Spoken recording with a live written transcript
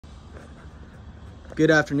Good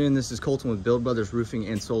afternoon, this is Colton with Build Brothers Roofing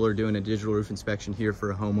and Solar doing a digital roof inspection here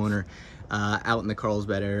for a homeowner out in the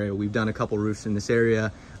Carlsbad area. We've done a couple roofs in this area.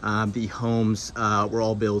 The homes were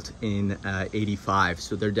all built in 85,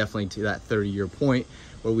 so they're definitely to that 30-year point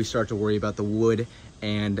where we start to worry about the wood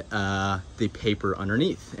and the paper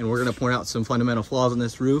underneath. And we're gonna point out some fundamental flaws on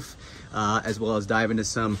this roof, as well as dive into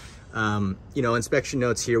some inspection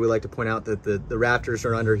notes here. We like to point out that the rafters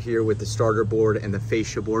are under here with the starter board and the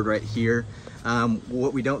fascia board right here.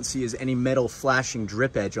 What we don't see is any metal flashing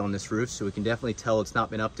drip edge on this roof, so we can definitely tell it's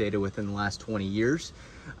not been updated within the last 20 years.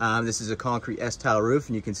 This is a concrete S-tile roof,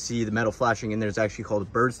 and you can see the metal flashing in there is actually called a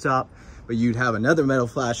bird stop, but you'd have another metal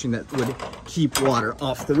flashing that would keep water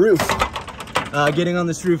off the roof. Getting on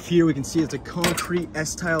this roof here, we can see it's a concrete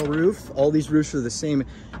S-tile roof. All these roofs are the same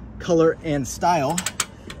color and style.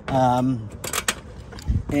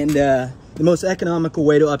 The most economical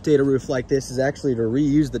way to update a roof like this is actually to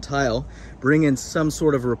reuse the tile, bring in some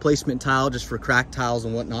sort of a replacement tile just for cracked tiles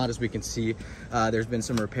and whatnot. As we can see, there's been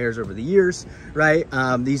some repairs over the years, right?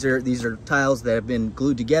 These are tiles that have been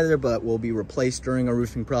glued together but will be replaced during a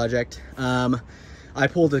roofing project. I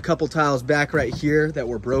pulled a couple tiles back right here that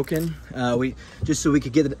were broken, just so we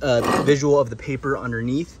could get a visual of the paper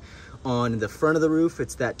underneath. On the front of the roof,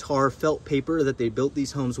 it's that tar felt paper that they built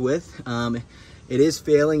these homes with. It is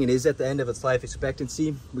failing. It is at the end of its life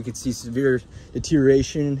expectancy. We can see severe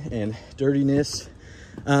deterioration and dirtiness.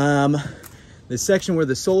 The section where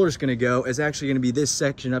the solar is going to go is actually going to be this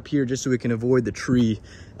section up here, just so we can avoid the tree,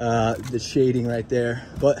 the shading right there.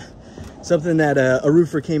 But something that a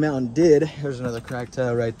roofer came out and did, there's another cracked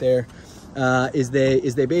tile right there, is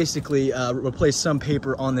they basically replaced some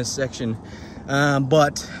paper on this section.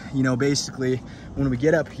 But basically when we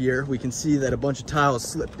get up here, we can see that a bunch of tiles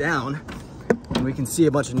slip down, and we can see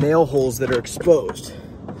a bunch of nail holes that are exposed.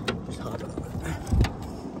 Just hop over.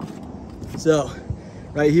 So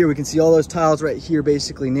right here, we can see all those tiles right here.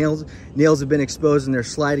 Basically nails have been exposed and they're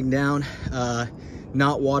sliding down.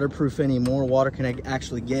 Not waterproof anymore. Water can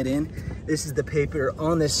actually get in. This is the paper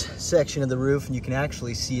on this section of the roof, and you can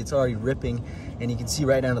actually see it's already ripping, and you can see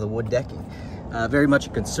right down to the wood decking. Very much a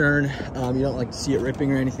concern. You don't like to see it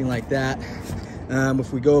ripping or anything like that.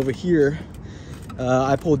 If we go over here,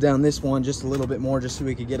 I pulled down this one just a little bit more just so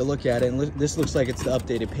we could get a look at it. And this looks like it's the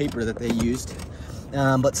updated paper that they used.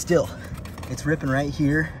 But still, it's ripping right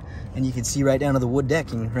here, and you can see right down to the wood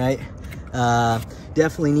decking, right?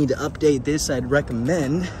 Definitely need to update this. I'd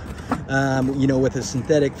recommend, with a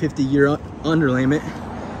synthetic 50-year underlayment.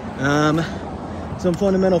 Some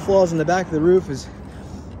fundamental flaws in the back of the roof is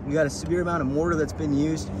we got a severe amount of mortar that's been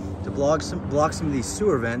used to block some of these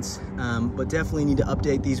sewer vents, but definitely need to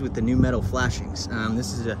update these with the new metal flashings.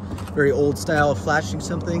 This is a very old style of flashing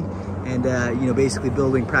something, and basically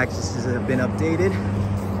building practices that have been updated,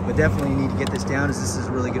 but definitely need to get this down, as this is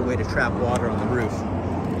a really good way to trap water on the roof.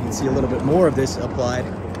 You can see a little bit more of this applied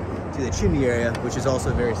to the chimney area, which is also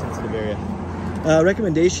a very sensitive area.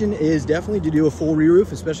 Recommendation is definitely to do a full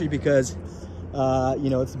re-roof, especially because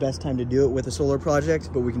it's the best time to do it with a solar project,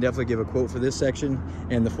 but we can definitely give a quote for this section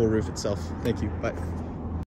and the full roof itself. Thank you. Bye.